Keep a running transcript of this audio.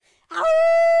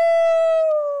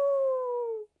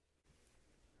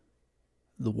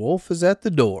The wolf is at the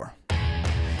door.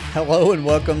 Hello and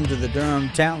welcome to the Durham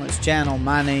Talents channel.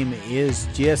 My name is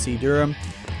Jesse Durham.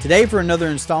 Today, for another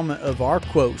installment of our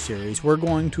quote series, we're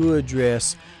going to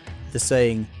address the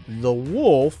saying, the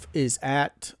wolf is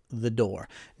at the door.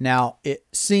 Now, it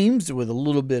seems with a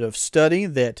little bit of study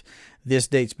that this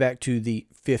dates back to the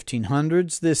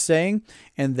 1500s, this saying,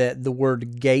 and that the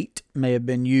word gate may have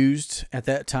been used at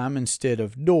that time instead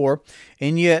of door.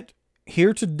 And yet,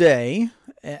 here today,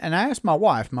 and I asked my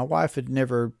wife had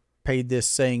never paid this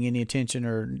saying any attention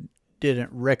or didn't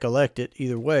recollect it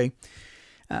either way.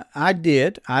 I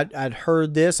did. I'd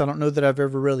heard this. I don't know that I've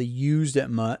ever really used it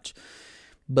much,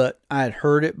 but I had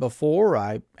heard it before.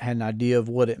 I had an idea of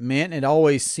what it meant. It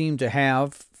always seemed to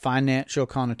have financial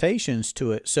connotations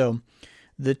to it. So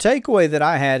the takeaway that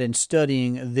I had in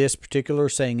studying this particular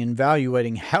saying,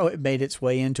 evaluating how it made its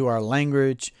way into our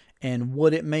language and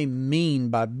what it may mean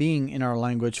by being in our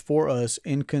language for us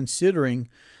in considering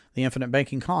the infinite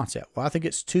banking concept. Well, I think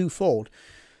it's twofold.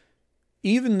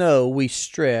 Even though we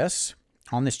stress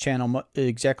on this channel,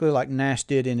 exactly like Nash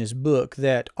did in his book,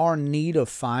 that our need of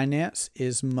finance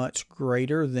is much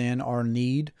greater than our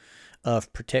need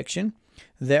of protection,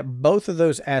 that both of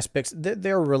those aspects,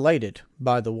 they're related,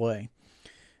 by the way.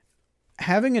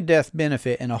 Having a death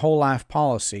benefit in a whole life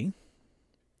policy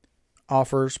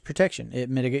offers protection. It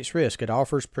mitigates risk. It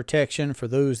offers protection for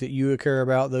those that you care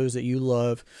about, those that you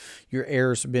love, your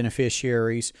heirs,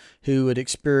 beneficiaries who would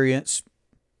experience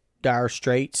dire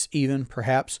straits, even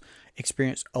perhaps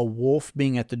experience a wolf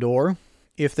being at the door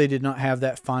if they did not have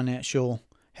that financial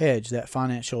hedge, that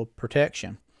financial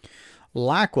protection.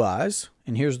 Likewise,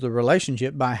 and here's the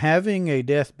relationship, by having a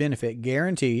death benefit,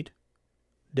 guaranteed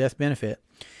death benefit,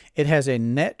 it has a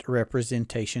net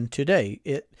representation today.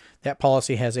 That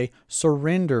policy has a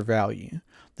surrender value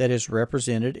that is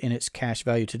represented in its cash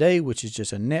value today, which is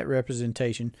just a net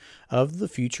representation of the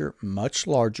future, much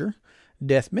larger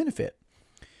death benefit.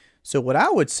 So what I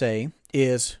would say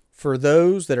is, for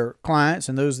those that are clients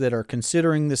and those that are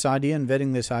considering this idea and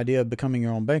vetting this idea of becoming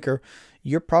your own banker,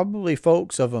 you're probably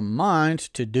folks of a mind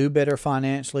to do better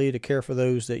financially, to care for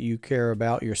those that you care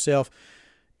about, yourself,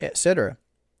 etc.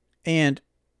 And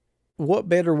what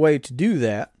better way to do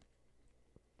that?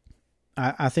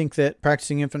 I think that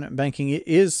practicing infinite banking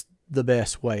is the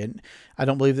best way. And I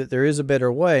don't believe that there is a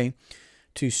better way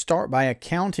to start by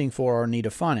accounting for our need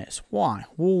of finance. Why?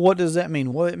 Well, what does that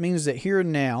mean? Well, it means that here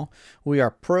and now we are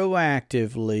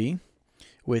proactively,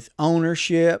 with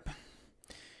ownership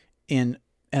in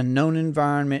a known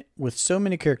environment with so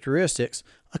many characteristics,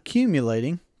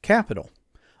 accumulating capital.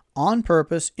 On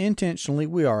purpose, intentionally,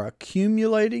 we are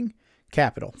accumulating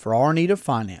capital for our need of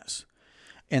finance.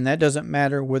 And that doesn't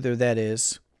matter whether that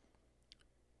is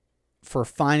for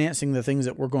financing the things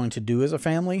that we're going to do as a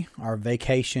family, our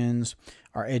vacations,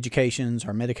 our educations,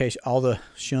 our medication, all the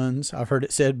shuns, I've heard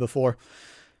it said before,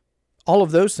 all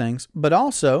of those things, but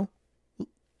also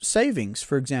savings,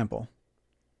 for example.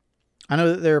 I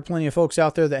know that there are plenty of folks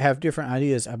out there that have different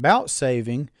ideas about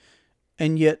saving,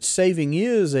 and yet saving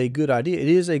is a good idea. It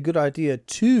is a good idea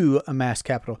to amass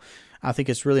capital. I think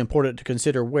it's really important to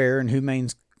consider where and who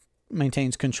maintains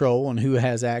control and who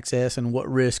has access and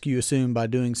what risk you assume by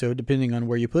doing so, depending on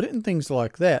where you put it and things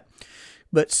like that.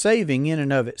 But saving in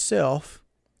and of itself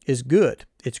is good.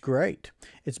 It's great.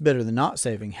 It's better than not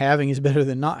saving. Having is better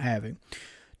than not having,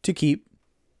 to keep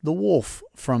the wolf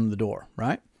from the door,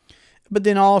 right? But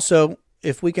then also,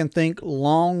 if we can think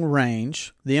long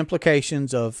range, the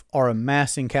implications of our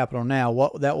amassing capital now,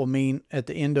 what that will mean at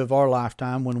the end of our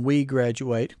lifetime when we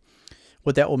graduate,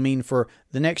 what that will mean for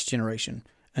the next generation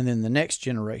and then the next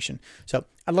generation. So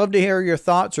I'd love to hear your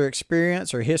thoughts or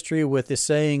experience or history with this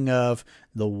saying of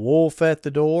the wolf at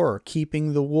the door, or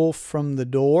keeping the wolf from the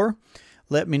door.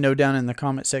 Let me know down in the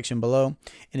comment section below.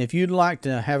 And if you'd like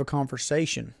to have a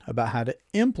conversation about how to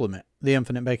implement the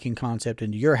infinite banking concept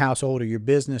into your household or your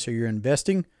business or your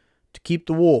investing to keep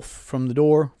the wolf from the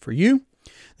door for you,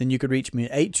 then you could reach me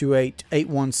at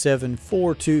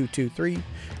 828-817-4223,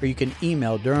 or you can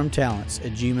email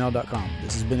durhamtalents@gmail.com.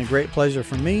 This has been a great pleasure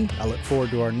for me. I look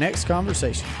forward to our next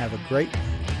conversation. Have a great night.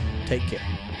 Take care.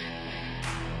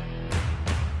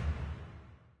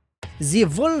 The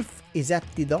wolf is at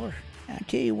the door. I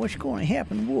tell you what's going to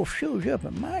happen. The wolf shows up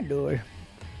at my door.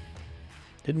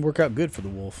 Didn't work out good for the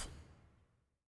wolf.